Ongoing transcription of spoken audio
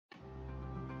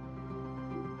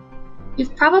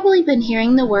You've probably been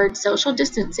hearing the word social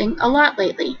distancing a lot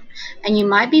lately, and you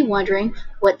might be wondering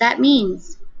what that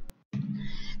means.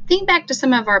 Think back to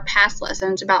some of our past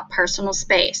lessons about personal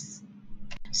space.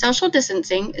 Social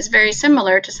distancing is very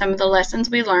similar to some of the lessons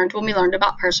we learned when we learned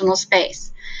about personal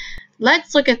space.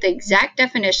 Let's look at the exact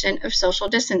definition of social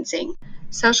distancing.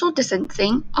 Social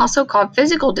distancing, also called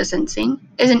physical distancing,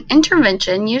 is an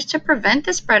intervention used to prevent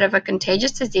the spread of a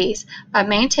contagious disease by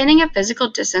maintaining a physical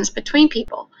distance between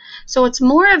people. So it's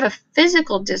more of a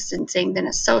physical distancing than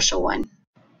a social one.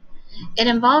 It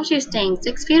involves you staying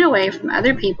 6 feet away from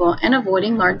other people and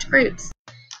avoiding large groups.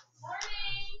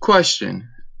 Question.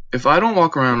 If I don't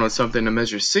walk around with something to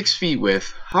measure 6 feet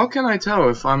with, how can I tell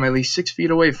if I'm at least 6 feet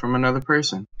away from another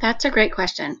person? That's a great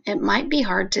question. It might be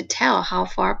hard to tell how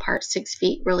far apart 6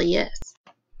 feet really is.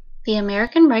 The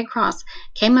American Red Cross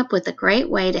came up with a great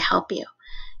way to help you.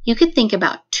 You could think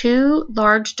about 2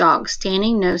 large dogs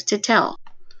standing nose to tail.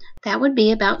 That would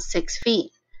be about 6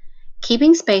 feet.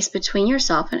 Keeping space between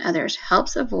yourself and others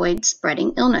helps avoid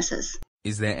spreading illnesses.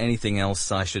 Is there anything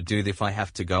else I should do if I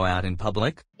have to go out in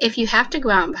public? If you have to go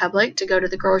out in public to go to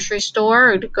the grocery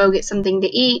store or to go get something to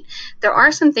eat, there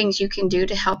are some things you can do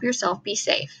to help yourself be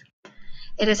safe.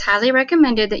 It is highly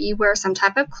recommended that you wear some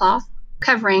type of cloth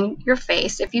covering your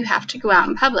face if you have to go out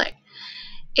in public.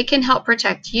 It can help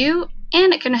protect you,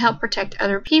 and it can help protect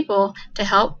other people to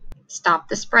help stop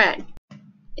the spread.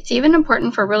 It's even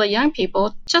important for really young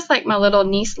people, just like my little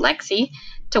niece Lexi,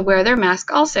 to wear their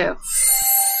mask also.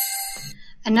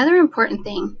 Another important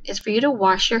thing is for you to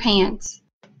wash your hands.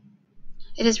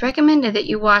 It is recommended that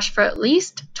you wash for at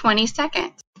least 20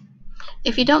 seconds.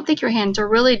 If you don't think your hands are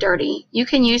really dirty, you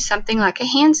can use something like a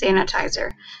hand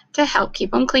sanitizer to help keep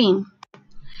them clean.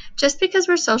 Just because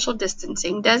we're social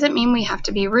distancing doesn't mean we have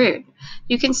to be rude.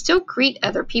 You can still greet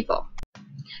other people.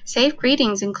 Safe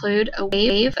greetings include a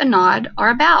wave, a nod, or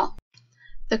a bow.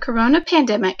 The corona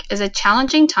pandemic is a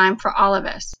challenging time for all of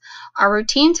us. Our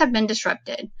routines have been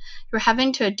disrupted. You're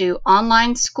having to do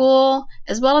online school,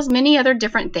 as well as many other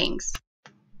different things.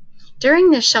 During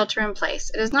this shelter in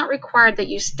place, it is not required that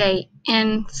you stay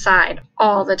inside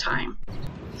all the time.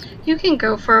 You can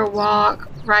go for a walk,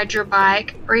 ride your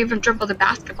bike, or even dribble the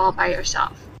basketball by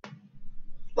yourself.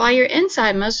 While you're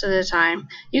inside most of the time,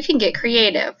 you can get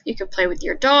creative. You can play with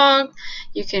your dog,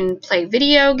 you can play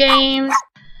video games,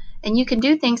 and you can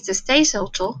do things to stay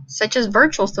social, such as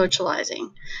virtual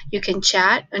socializing. You can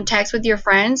chat and text with your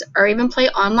friends or even play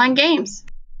online games.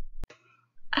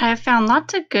 I have found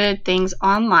lots of good things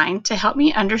online to help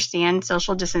me understand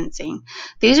social distancing.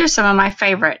 These are some of my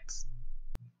favorites.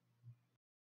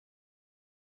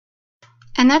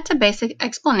 And that's a basic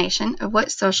explanation of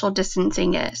what social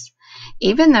distancing is.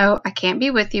 Even though I can't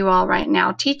be with you all right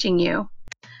now teaching you,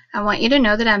 I want you to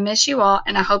know that I miss you all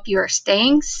and I hope you are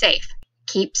staying safe.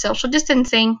 Keep social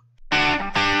distancing.